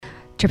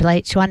Triple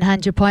H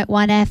 100.1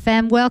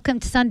 FM.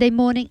 Welcome to Sunday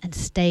Morning and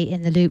Stay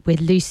in the Loop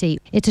with Lucy.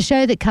 It's a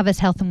show that covers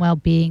health and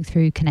well-being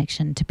through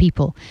connection to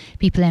people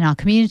in our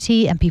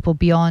community and people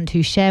beyond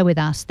who share with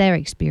us their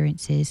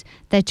experiences,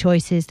 their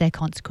choices, their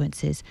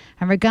consequences,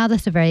 and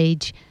regardless of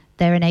age,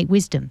 their innate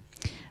wisdom.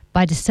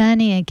 By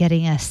discerning and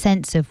getting a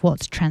sense of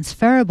what's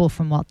transferable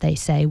from what they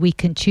say, we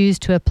can choose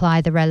to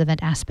apply the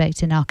relevant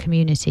aspects in our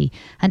community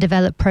and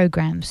develop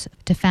programs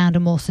to found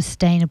a more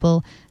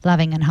sustainable,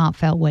 loving and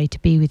heartfelt way to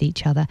be with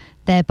each other,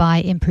 thereby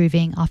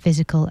improving our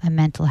physical and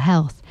mental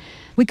health.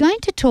 We're going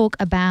to talk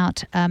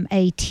about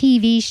a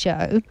TV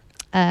show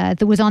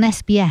that was on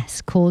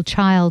SBS called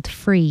Child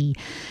Free.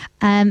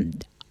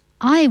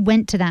 I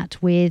went to that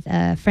with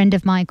a friend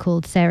of mine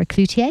called Sarah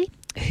Cloutier,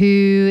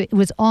 who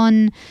was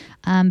on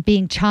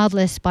being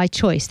childless by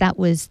choice. That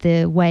was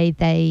the way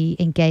they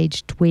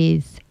engaged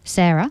with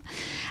Sarah.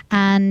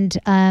 And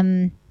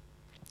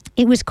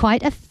it was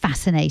quite a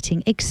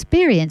fascinating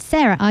experience.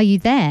 Sarah, are you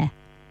there?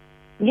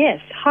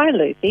 Yes. Hi,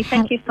 Lucy.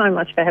 Thank you so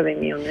much for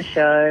having me on the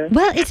show.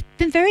 Well, it's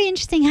been very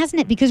interesting, hasn't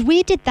it? Because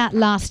we did that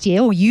last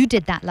year, or you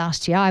did that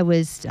last year. I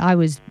was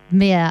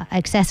mere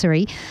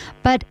accessory.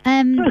 But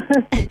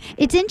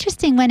it's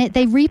interesting when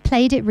they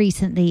replayed it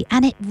recently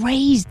and it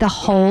raised the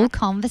whole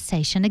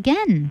conversation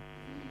again.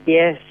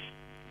 Yes.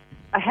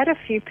 I had a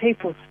few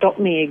people stop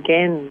me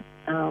again,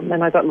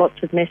 and I got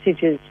lots of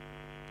messages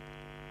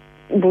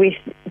with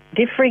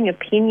differing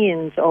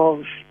opinions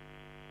of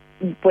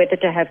whether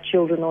to have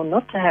children or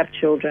not to have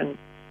children.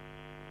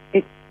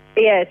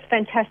 It's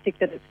fantastic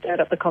that it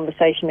stirred up the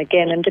conversation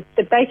again. And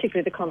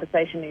basically the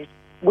conversation is,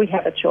 we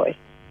have a choice.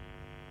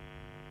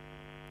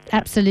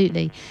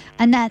 Absolutely.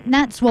 And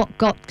that's what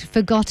got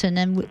forgotten,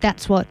 and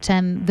that's what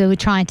they were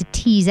trying to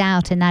tease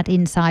out in that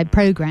inside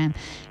program.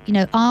 You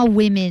know,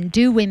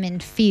 do women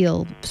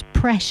feel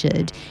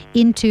pressured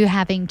into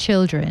having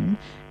children?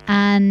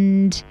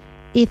 And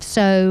if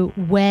so,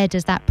 where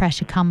does that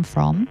pressure come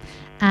from?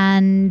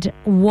 And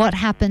what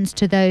happens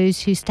to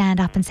those who stand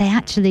up and say,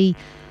 actually,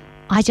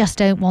 I just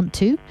don't want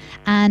to?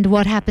 And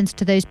what happens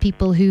to those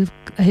people who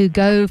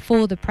go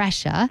for the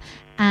pressure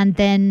and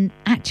then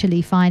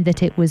actually find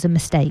that it was a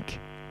mistake?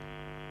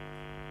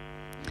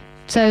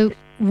 So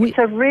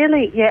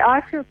really,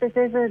 I feel that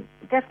there's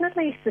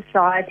definitely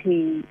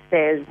society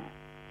says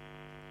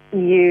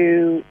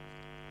you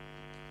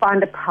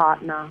find a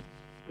partner,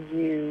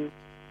 you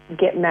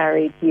get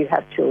married, you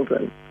have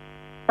children.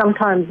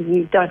 Sometimes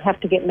you don't have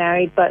to get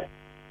married, but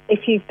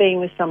if you've been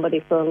with somebody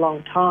for a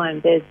long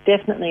time, there's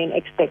definitely an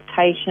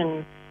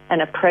expectation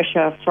and a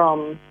pressure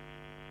from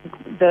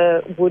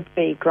the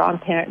would-be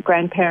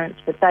grandparents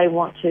that they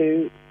want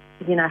to,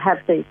 have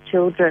these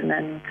children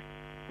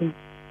and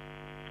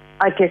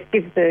I guess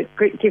give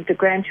the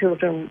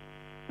grandchildren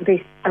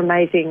this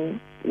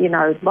amazing,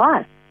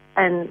 life.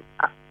 And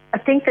I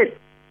think that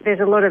there's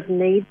a lot of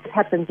need that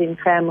happens in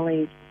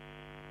families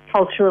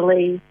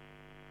culturally.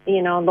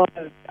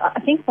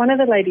 I think one of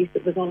the ladies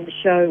that was on the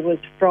show was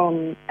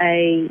from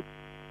I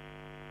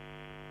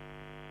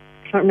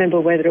can't remember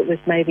whether it was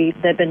maybe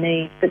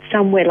Lebanese, but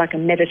somewhere like a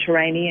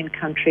Mediterranean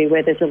country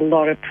where there's a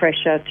lot of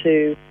pressure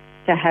to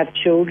have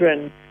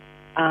children.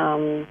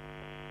 And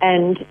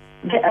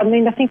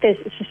I think there's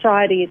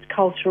society, it's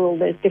cultural,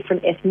 there's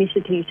different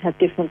ethnicities have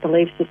different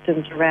belief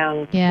systems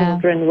around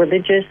children,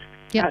 religious,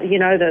 Yep.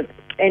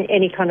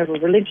 Any kind of a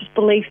religious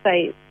belief,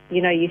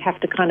 you have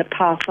to kind of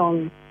pass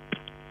on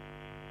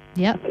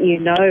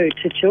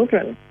to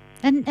children.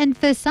 And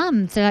for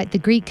some, so like the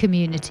Greek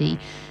community,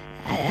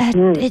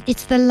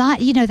 it's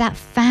that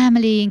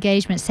family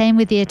engagement. Same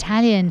with the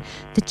Italian.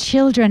 The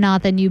children are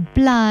the new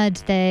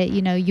blood.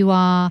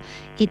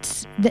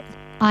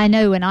 I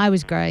know when I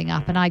was growing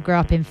up, and I grew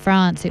up in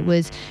France, it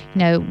was,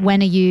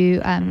 when are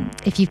you,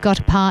 if you've got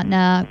a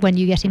partner, when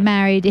you're getting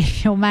married,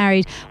 if you're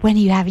married, when are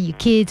you having your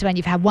kids, when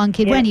you've had one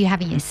kid, when are you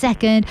having your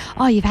second,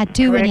 you've had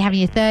two, when you're having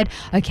your third,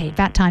 okay,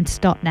 about time to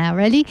stop now,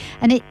 really.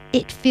 And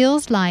it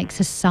feels like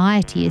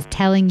society is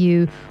telling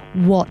you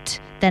what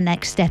the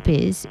next step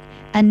is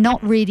and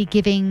not really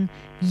giving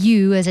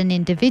you as an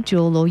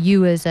individual or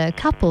you as a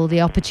couple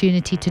the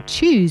opportunity to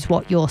choose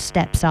what your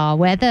steps are,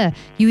 whether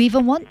you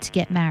even want to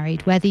get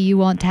married, whether you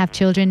want to have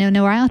children in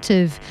or out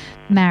of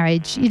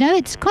marriage.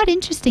 It's quite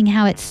interesting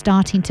how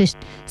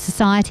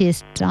society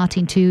is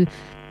starting to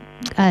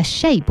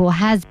shape, or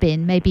has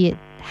been. Maybe it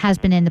has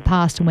been in the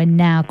past and we're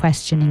now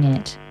questioning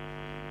it.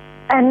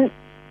 And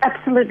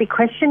absolutely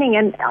questioning.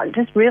 And I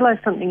just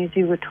realised something as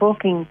you were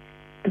talking.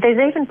 There's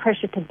even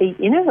pressure to be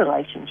in a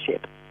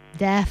relationship.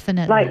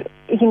 Definitely.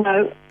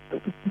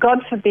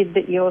 God forbid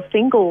that you're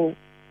single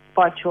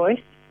by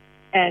choice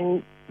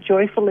and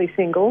joyfully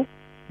single.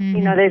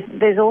 Mm-hmm.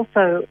 There's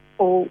also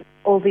all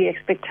the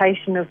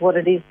expectation of what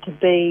it is to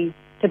be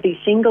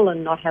single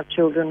and not have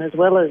children, as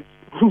well as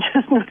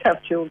just not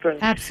have children.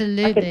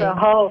 Absolutely. Like it's a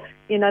whole,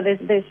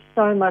 there's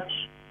so much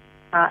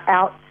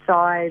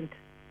outside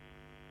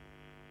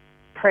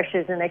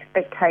pressures and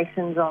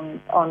expectations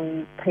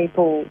on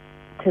people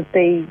to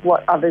be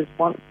what others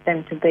want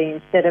them to be,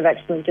 instead of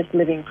actually just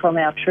living from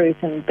our truth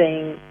and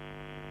being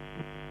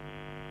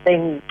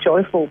being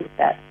joyful with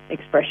that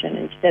expression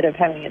instead of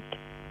having it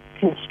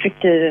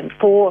constricted and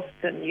forced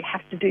and you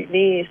have to do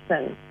this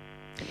and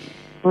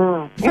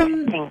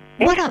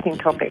interesting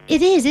topic.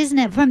 It is, isn't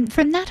it?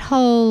 From that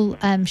whole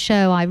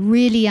show, I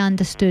really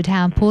understood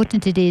how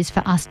important it is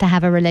for us to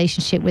have a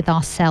relationship with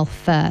ourselves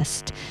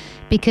first.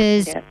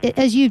 Because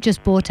as you've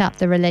just brought up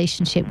the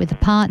relationship with the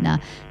partner,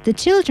 the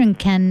children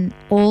can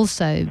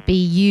also be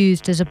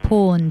used as a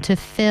pawn to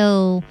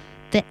fill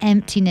the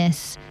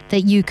emptiness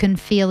that you can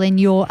feel in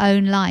your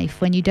own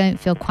life. When you don't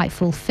feel quite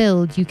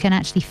fulfilled, you can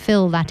actually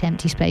fill that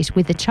empty space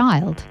with a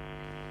child.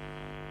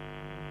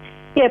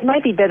 Yeah, it may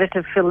be better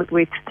to fill it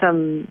with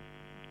some,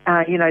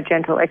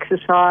 gentle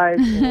exercise.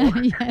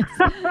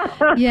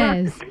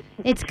 Yes.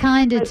 It's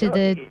kinder to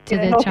the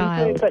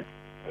child. But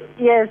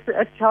yes,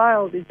 a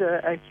child is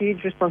a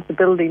huge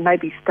responsibility.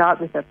 Maybe start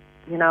with a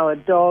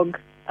dog.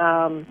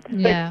 I'm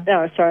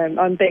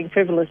being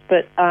frivolous,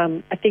 but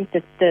I think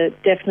that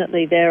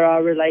definitely there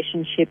are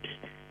relationships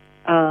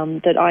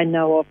that I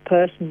know of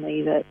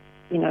personally that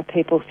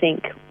people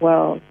think,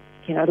 well,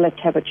 let's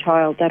have a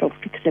child, that'll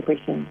fix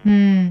everything.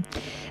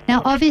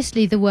 Now,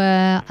 obviously, there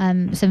were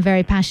some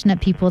very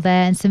passionate people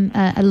there, and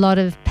a lot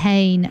of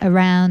pain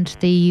around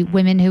the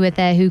women who were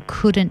there who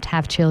couldn't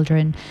have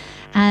children.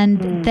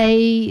 And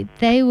they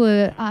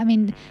were,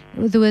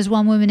 there was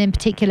one woman in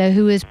particular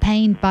who was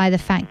pained by the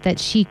fact that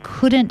she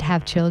couldn't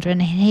have children.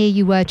 And here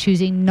you were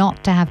choosing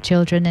not to have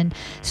children and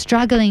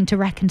struggling to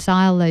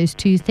reconcile those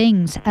two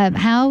things.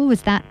 How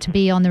was that to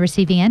be on the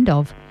receiving end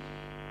of?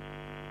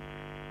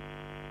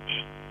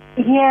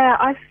 Yeah,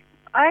 I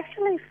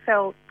actually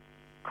felt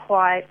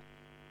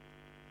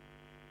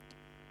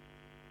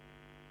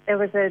there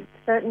was a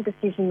certain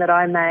decision that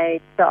I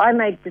made. So I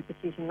made the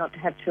decision not to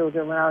have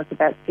children when I was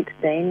about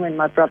 16, when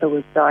my brother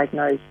was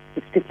diagnosed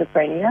with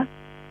schizophrenia.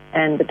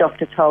 And the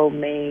doctor told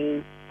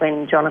me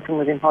when Jonathan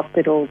was in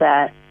hospital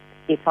that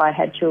if I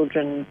had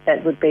children,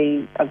 that would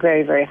be a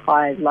very, very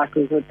high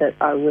likelihood that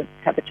I would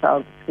have a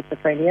child with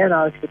schizophrenia. And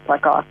I was just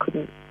like, I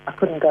couldn't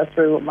go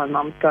through what my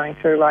mum's going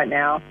through right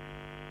now.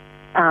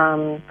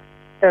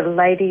 The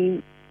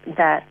lady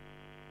that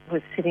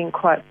was sitting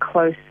quite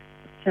close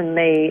to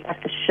me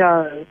at the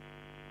show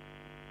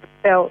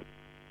felt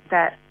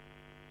that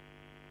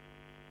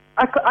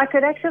I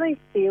could actually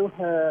feel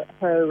her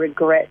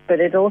regret, but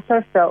it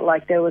also felt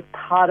like there was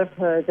part of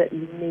her that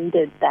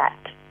needed that.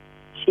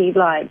 She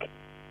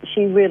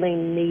really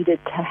needed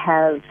to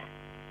have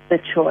the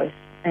choice,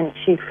 and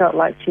she felt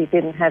like she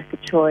didn't have the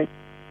choice.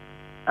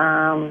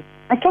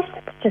 I guess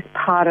it's just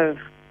part of,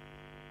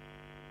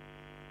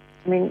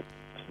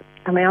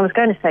 I was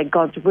going to say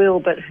God's will,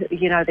 but,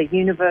 the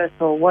universe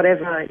or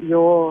whatever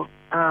your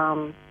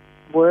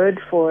word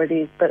for it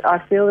is. But I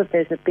feel that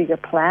there's a bigger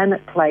plan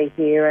at play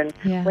here. And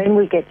when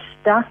we get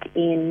stuck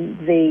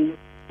in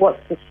what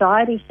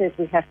society says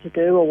we have to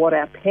do, or what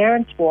our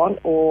parents want,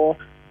 or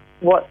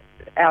what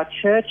our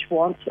church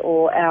wants,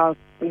 or our,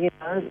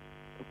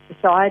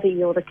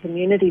 society or the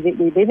community that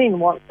we live in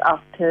wants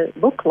us to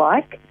look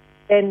like,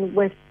 then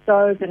we're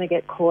so going to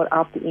get caught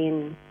up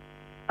in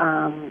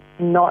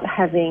not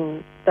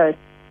having the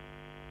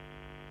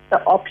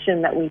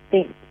option that we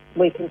think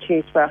we can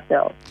choose for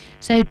ourselves.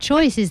 So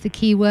choice is the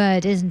key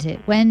word, isn't it?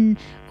 When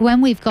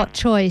we've got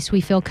choice,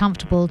 we feel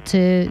comfortable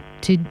to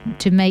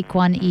make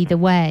one either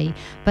way.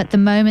 But the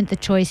moment the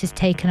choice is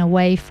taken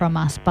away from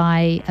us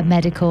by a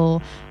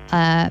medical,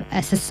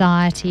 a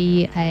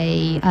society,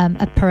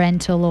 a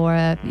parental, or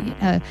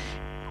a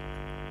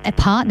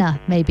partner,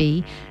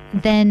 maybe,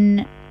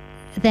 then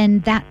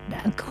that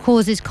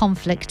causes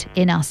conflict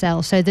in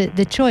ourselves. So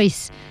the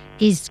choice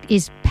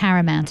is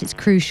paramount. It's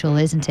crucial,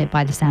 isn't it,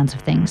 by the sounds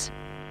of things?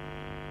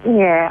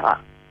 Yeah,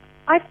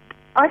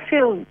 I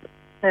feel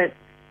that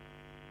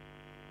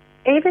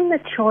even the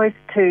choice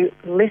to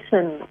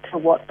listen to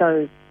what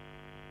those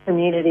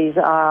communities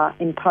are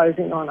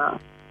imposing on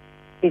us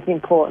is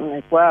important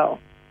as well.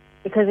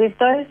 Because if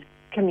those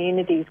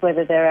communities,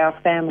 whether they're our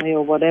family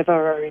or whatever,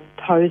 are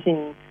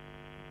imposing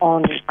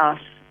on us,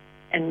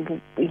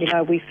 and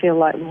we feel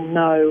like, well,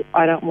 no,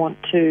 I don't want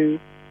to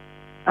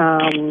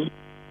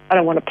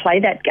play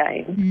that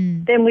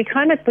game. Then we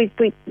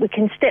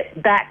can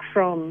step back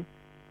from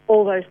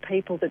all those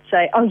people that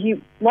say, oh,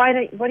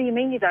 what do you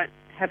mean you don't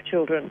have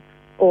children?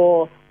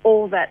 Or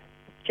all that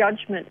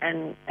judgment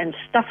and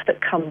stuff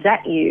that comes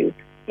at you.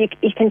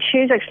 You can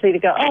choose actually to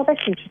go, oh,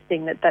 that's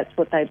interesting that that's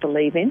what they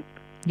believe in.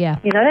 Yeah.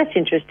 That's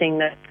interesting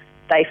that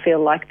they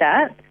feel like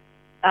that.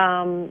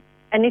 And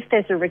if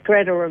there's a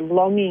regret or a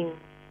longing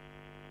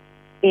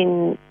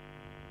in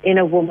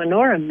a woman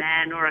or a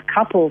man or a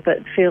couple that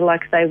feel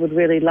like they would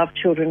really love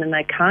children and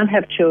they can't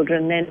have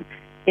children, then,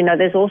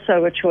 there's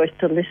also a choice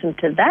to listen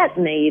to that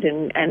need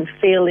and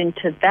feel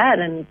into that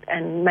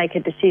and make a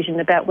decision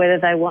about whether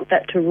they want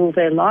that to rule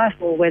their life,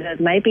 or whether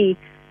maybe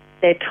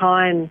their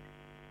time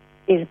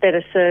is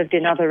better served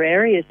in other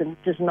areas and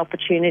there's an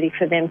opportunity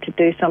for them to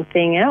do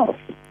something else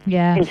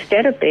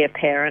instead of be a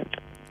parent.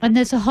 And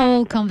there's a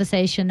whole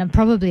conversation, and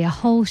probably a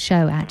whole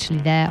show actually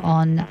there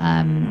on,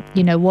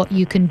 what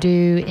you can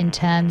do in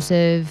terms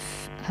of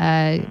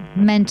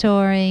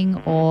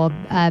mentoring or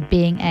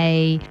being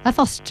a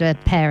foster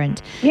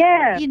parent.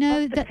 Yeah, you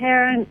know, foster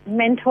parent,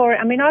 mentor.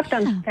 I mean, I've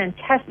done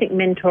fantastic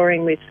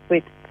mentoring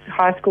with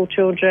high school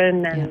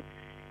children, and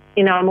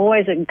you know, I'm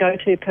always a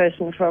go-to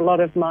person for a lot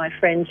of my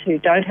friends who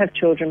don't have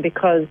children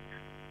because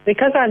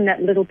I'm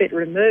that little bit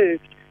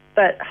removed,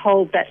 but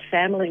hold that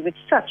family with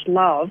such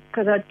love.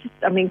 Because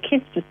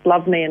kids just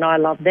love me and I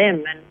love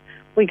them, and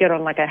we get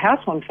on like a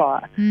house on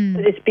fire.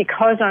 But it's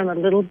because I'm a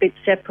little bit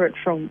separate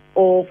from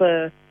all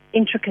the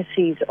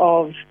intricacies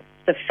of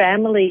the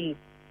family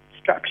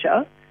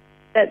structure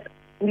that,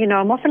 you know,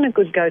 I'm often a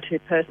good go-to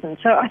person.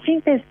 So I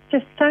think there's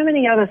just so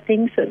many other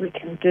things that we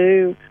can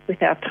do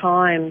with our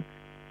time,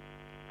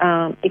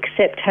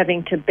 except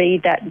having to be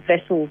that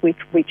vessel with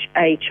which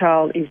a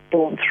child is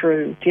born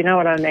through. Do you know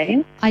what I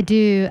mean? I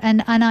do.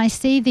 And I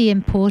see the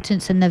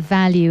importance and the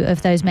value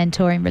of those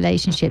mentoring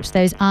relationships,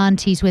 those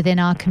aunties within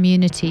our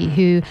community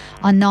who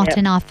are not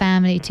in our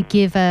family, to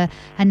give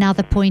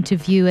another point of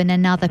view and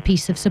another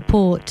piece of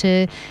support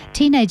to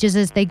teenagers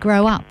as they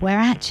grow up, where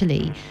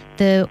actually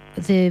the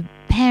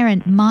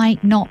parent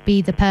might not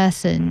be the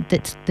person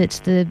that's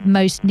the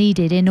most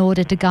needed in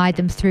order to guide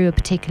them through a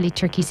particularly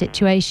tricky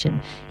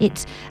situation.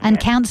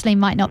 Counselling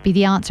might not be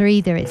the answer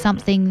either. It's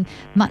something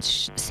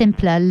much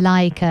simpler,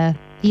 like a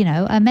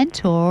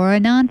mentor or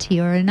an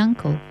auntie or an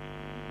uncle.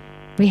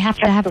 We have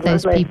to have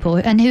those people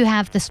and who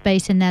have the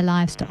space in their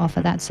lives to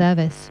offer that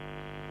service.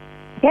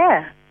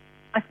 Yeah.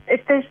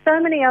 There's so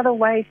many other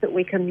ways that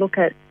we can look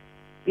at,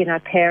 you know,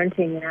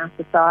 parenting in our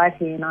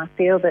society, and I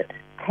feel that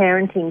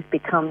parenting's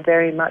become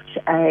very much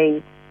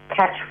a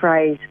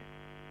catchphrase,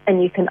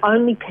 and you can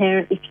only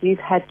parent if you've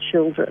had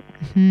children.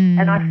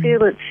 And I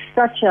feel it's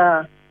such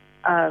a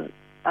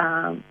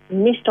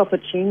missed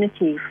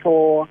opportunity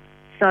for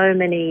so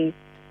many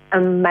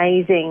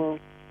amazing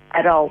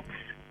adults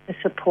to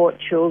support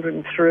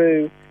children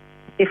through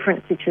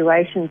different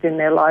situations in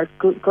their lives,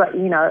 good,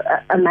 you know,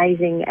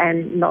 amazing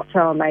and not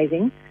so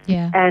amazing.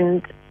 Yeah.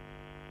 And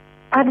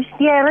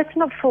let's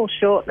not fall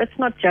short. Let's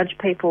not judge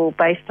people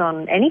based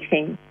on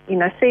anything. You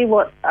know, see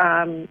what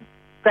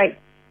great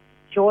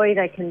joy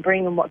they can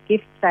bring and what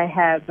gifts they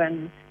have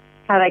and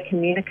how they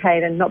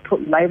communicate, and not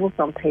put labels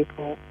on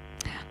people.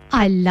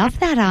 I love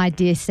that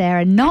idea,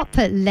 Sarah. Not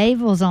put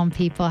labels on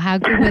people. How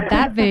good would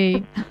that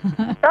be?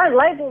 Don't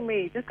label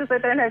me just because I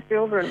don't have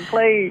children,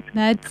 please.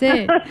 That's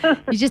it.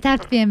 You just have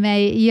to be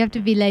you have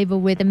to be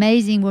labelled with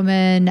amazing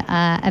woman,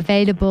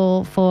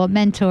 available for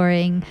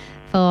mentoring.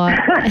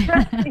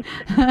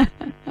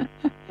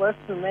 Works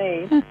for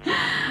me.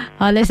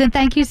 Oh, listen,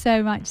 thank you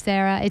so much,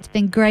 Sarah. It's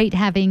been great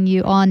having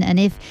you on. And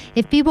if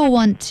people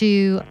want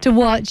to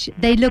watch,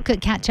 they look at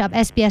Catch Up,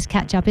 SBS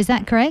Catch Up. Is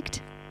that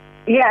correct?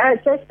 Yeah,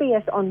 it's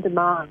SBS On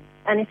Demand.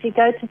 And if you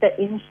go to the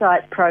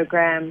Insight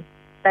program,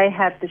 they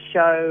have the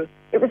show.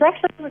 It was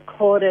actually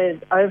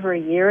recorded over a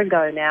year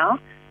ago now,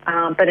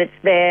 but it's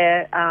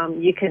there.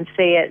 You can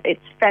see it.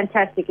 It's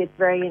fantastic. It's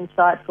very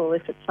insightful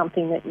if it's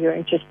something that you're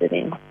interested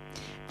in.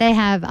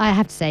 I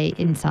have to say,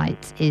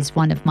 Insight is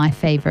one of my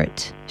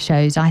favourite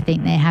shows. I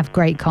think they have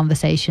great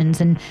conversations,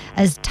 and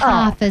as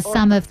tough as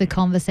some of the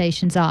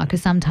conversations are,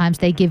 because sometimes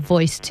they give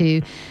voice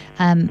to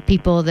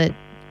people that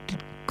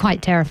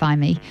quite terrify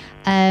me.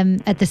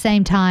 At the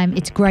same time,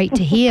 it's great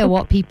to hear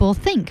what people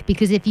think,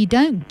 because if you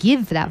don't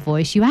give that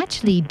voice, you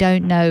actually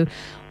don't know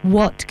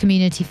what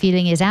community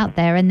feeling is out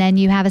there, and then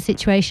you have a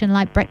situation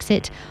like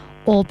Brexit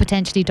or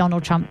potentially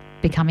Donald Trump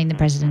becoming the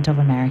president of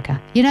America.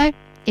 You know?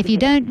 If you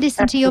don't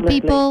listen to your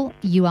people,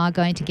 you are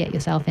going to get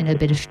yourself in a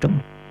bit of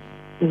storm.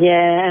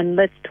 Yeah, and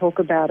let's talk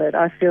about it.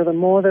 I feel the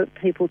more that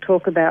people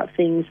talk about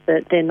things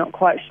that they're not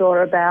quite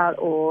sure about,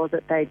 or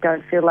that they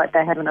don't feel like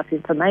they have enough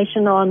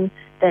information on,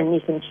 then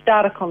you can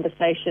start a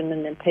conversation,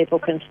 and then people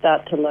can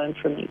start to learn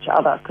from each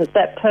other, because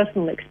that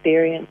personal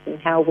experience and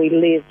how we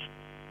live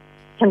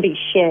can be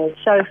shared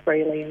so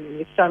freely and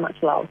with so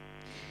much love.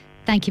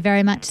 Thank you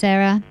very much,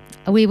 Sarah.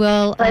 We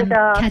will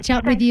catch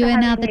up with you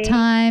another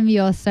time.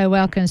 You're so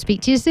welcome.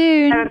 Speak to you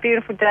soon. Have a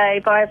beautiful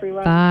day. Bye,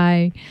 everyone.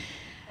 Bye.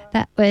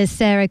 That was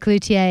Sarah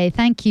Cloutier.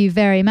 Thank you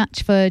very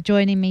much for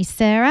joining me,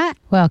 Sarah.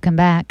 Welcome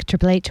back,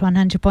 Triple H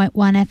 100.1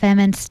 FM,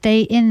 and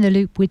stay in the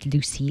loop with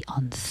Lucy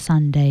on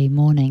Sunday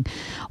morning.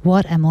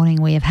 What a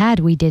morning we have had.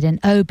 We did an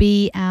OB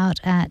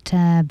out at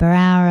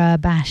Berowra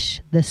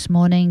Bash this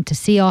morning to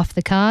see off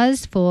the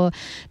cars for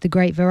the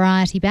Great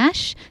Variety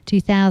Bash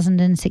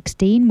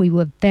 2016. We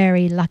were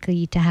very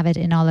lucky to have it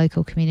in our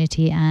local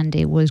community, and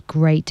it was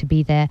great to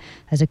be there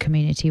as a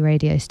community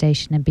radio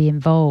station and be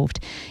involved.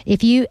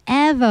 If you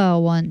ever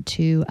want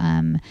to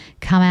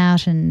come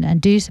out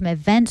and do some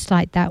events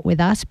like that with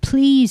us,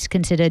 please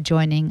consider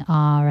joining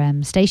our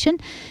station.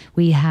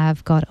 We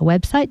have got a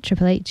website,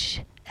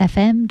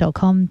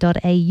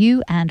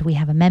 triplehfm.com.au, and we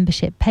have a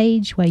membership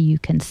page where you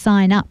can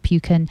sign up. You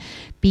can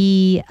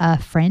be a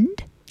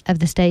friend of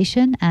the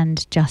station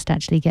and just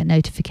actually get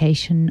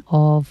notification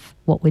of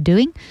what we're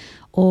doing,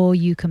 or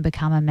you can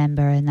become a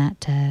member, and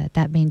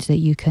that means that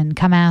you can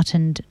come out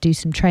and do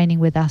some training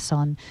with us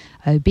on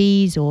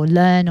OBs, or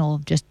learn,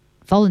 or just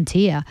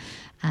volunteer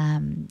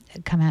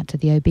come out to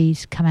the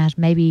OBs, come out,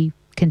 maybe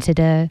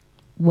consider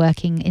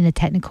working in a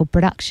technical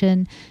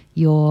production.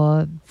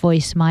 Your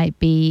voice might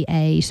be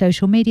a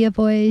social media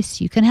voice.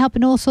 You can help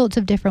in all sorts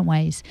of different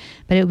ways,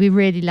 but it would be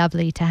really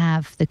lovely to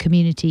have the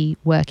community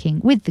working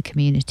with the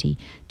community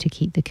to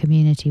keep the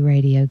community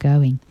radio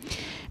going.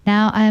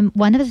 Now,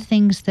 one of the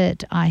things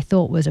that I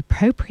thought was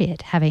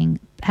appropriate,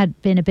 having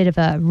had been a bit of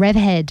a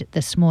revhead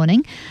this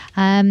morning,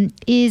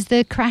 is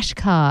the crash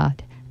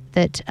card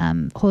that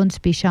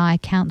Hornsby Shire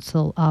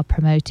Council are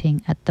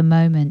promoting at the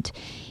moment.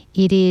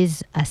 It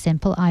is a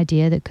simple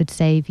idea that could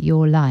save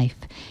your life.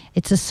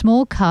 It's a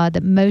small card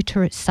that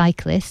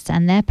motorcyclists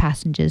and their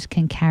passengers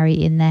can carry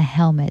in their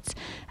helmets,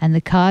 and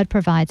the card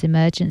provides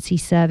emergency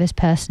service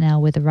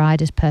personnel with the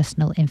rider's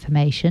personal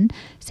information,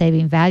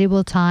 saving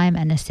valuable time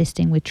and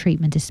assisting with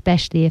treatment,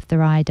 especially if the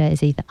rider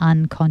is either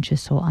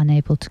unconscious or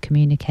unable to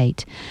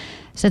communicate.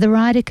 So the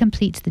rider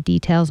completes the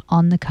details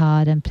on the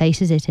card and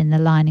places it in the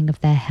lining of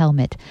their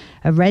helmet.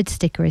 A red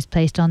sticker is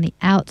placed on the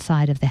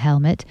outside of the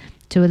helmet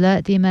to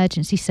alert the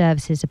emergency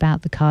services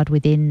about the card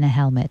within the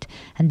helmet.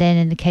 And then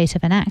in the case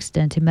of an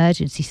accident,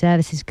 emergency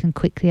services can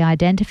quickly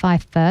identify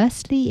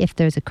firstly if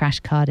there is a crash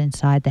card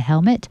inside the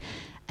helmet,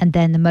 and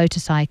then the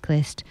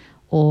motorcyclist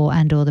or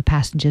the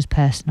passenger's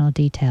personal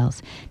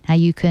details. Now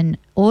you can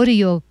order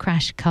your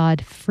crash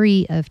card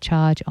free of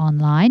charge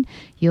online.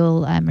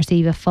 You'll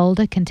receive a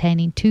folder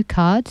containing 2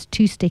 cards,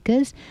 2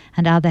 stickers,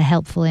 and other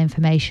helpful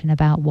information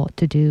about what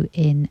to do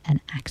in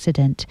an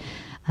accident.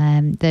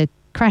 The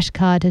crash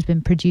card has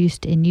been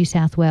produced in New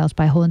South Wales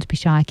by Hornsby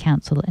Shire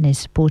Council and is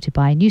supported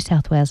by New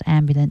South Wales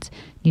Ambulance,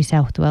 New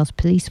South Wales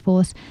Police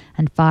Force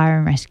and Fire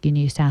and Rescue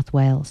New South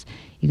Wales.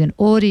 You can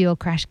order your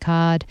crash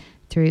card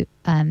through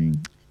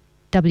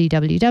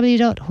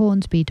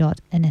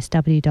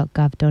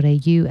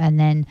www.hornsby.nsw.gov.au and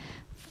then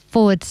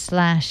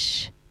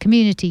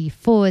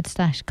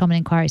 /community/common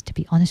inquiries. To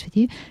be honest with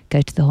you,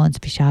 go to the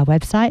Hornsby Shire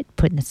website,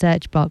 put in the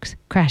search box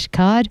crash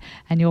card,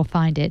 and you'll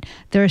find it.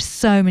 There are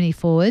so many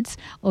forwards,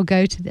 or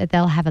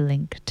they'll have a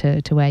link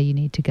to where you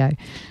need to go.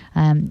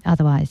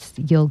 Otherwise,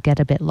 you'll get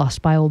a bit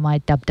lost by all my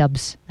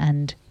dubs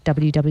and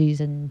ww's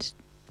and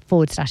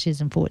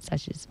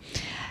 //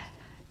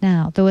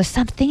 Now, there was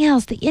something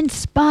else, the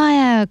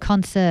Inspire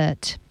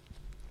concert.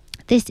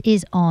 This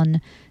is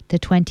on the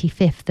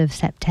 25th of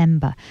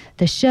September.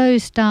 The show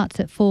starts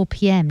at 4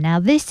 p.m. Now,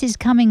 this is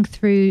coming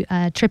through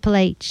Triple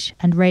H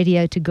and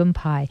Radio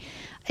Tugumpai.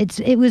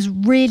 It was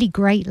really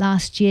great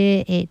last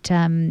year.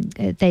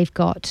 They've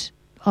got,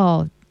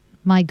 oh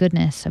my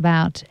goodness,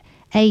 about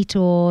 8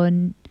 or,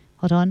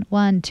 hold on,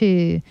 1,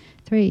 2,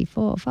 3,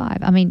 4, 5.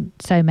 I mean,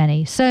 so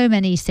many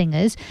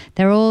singers.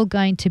 They're all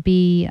going to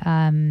be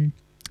at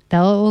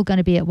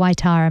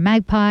Waitara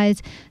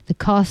Magpies. The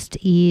cost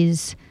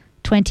is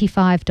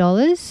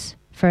 $25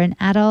 for an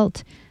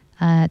adult.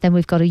 Then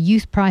we've got a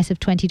youth price of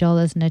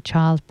 $20 and a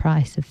child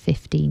price of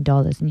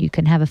 $15. And you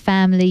can have a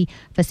family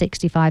for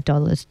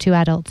 $65, 2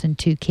 adults and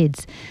 2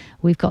 kids.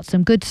 We've got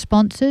some good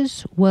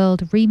sponsors: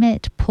 World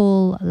Remit,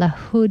 Paul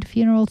LaHood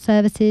Funeral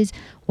Services,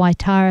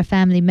 Waitara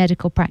Family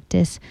Medical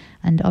Practice,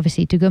 and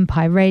obviously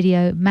Tugumpai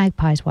Radio,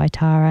 Magpies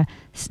Waitara,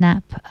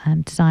 Snap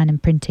Design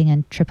and Printing,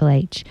 and Triple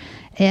H.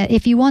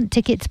 If you want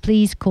tickets,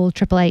 please call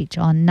Triple H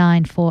on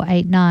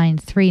 9489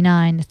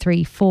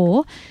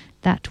 3934.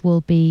 That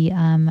will be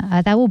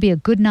a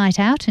good night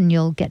out, and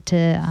you'll get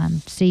to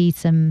see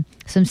some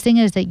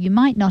singers that you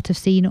might not have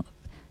seen,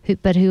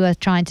 but who are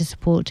trying to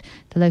support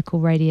the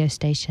local radio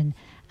station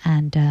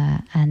and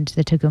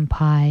the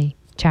Tugumpai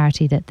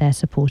charity that they're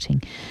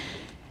supporting.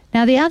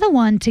 Now, the other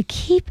one to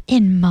keep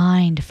in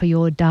mind for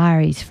your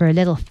diaries for a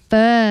little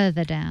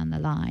further down the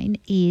line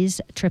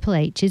is Triple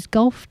H's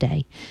Golf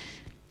Day.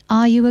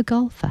 Are you a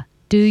golfer?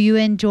 Do you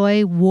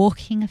enjoy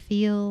walking a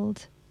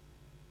field,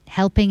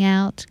 helping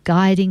out,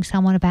 guiding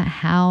someone about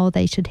how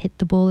they should hit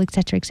the ball,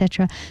 etc.,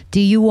 etc.? Do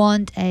you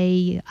want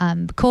a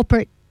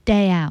corporate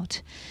day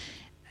out?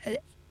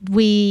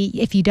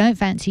 If you don't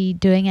fancy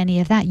doing any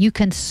of that, you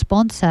can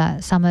sponsor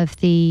some of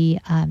the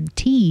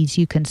teas.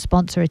 You can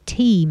sponsor a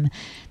team.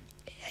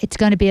 It's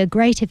going to be a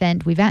great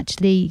event. We've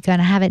actually going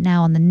to have it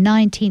now on the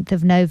 19th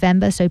of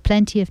November, so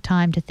plenty of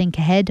time to think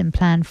ahead and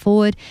plan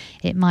forward.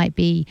 It might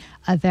be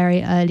a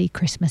very early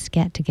Christmas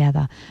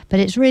get-together,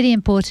 but it's really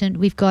important.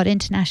 We've got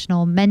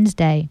International Men's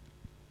Day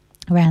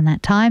around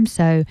that time,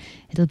 so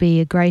it'll be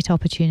a great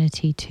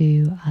opportunity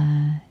to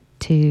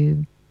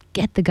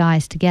get the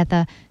guys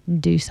together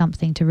and do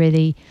something to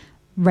really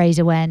raise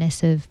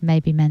awareness of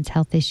maybe men's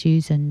health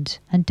issues, and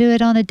do it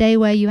on a day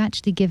where you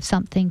actually give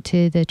something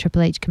to the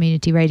Triple H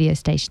community radio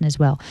station as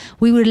well.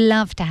 We would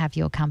love to have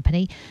your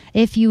company.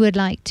 If you would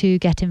like to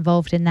get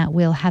involved in that,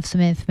 we'll have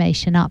some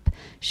information up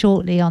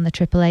shortly on the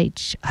Triple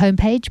H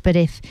homepage. But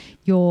if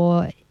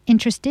you're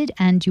interested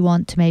and you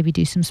want to maybe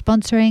do some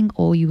sponsoring,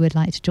 or you would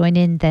like to join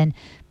in, then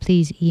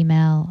please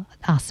email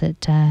us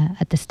at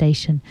the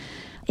station,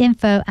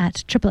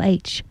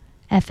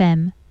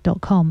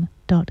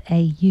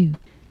 info@triplehfm.com.au.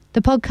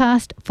 The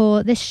podcast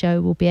for this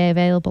show will be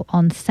available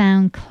on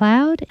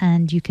SoundCloud,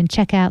 and you can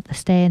check out the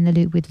Stay in the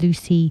Loop with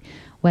Lucy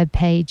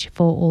webpage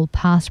for all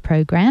past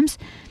programs.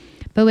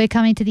 But we're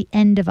coming to the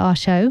end of our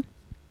show.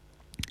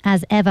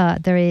 As ever,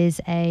 there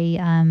is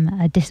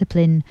a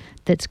discipline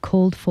that's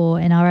called for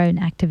in our own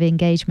active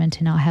engagement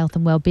in our health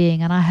and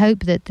well-being. And I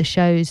hope that the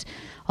shows,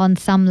 on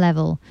some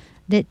level,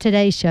 that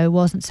today's show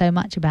wasn't so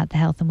much about the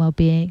health and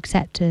well-being,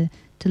 except to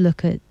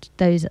look at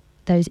those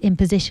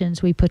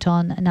impositions we put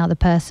on another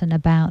person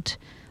about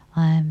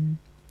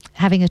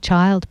having a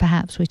child,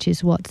 perhaps, which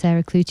is what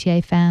Sarah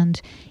Cloutier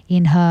found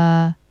in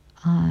her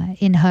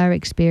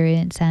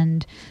experience,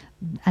 and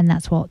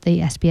that's what the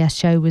SBS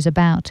show was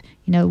about.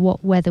 You know,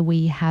 whether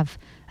we have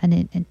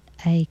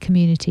a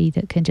community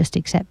that can just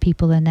accept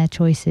people and their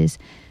choices,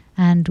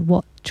 and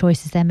what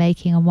choices they're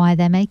making and why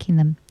they're making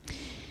them.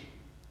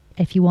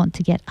 If you want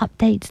to get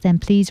updates, then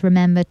please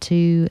remember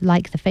to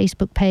like the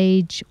Facebook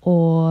page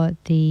or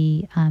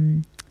the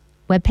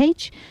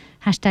webpage.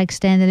 Hashtag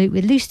Stay in the Loop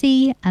with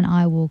Lucy, and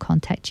I will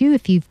contact you.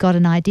 If you've got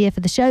an idea for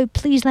the show,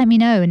 please let me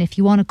know. And if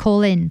you want to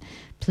call in,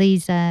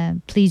 please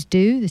do.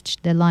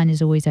 The line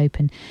is always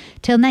open.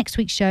 Till next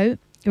week's show,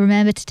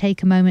 remember to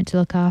take a moment to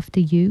look after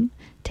you,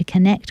 to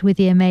connect with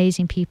the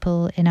amazing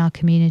people in our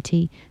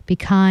community. Be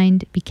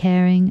kind, be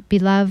caring, be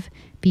love,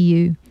 be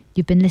you.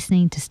 You've been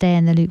listening to Stay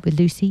in the Loop with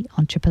Lucy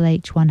on Triple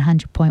H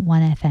 100.1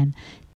 FM.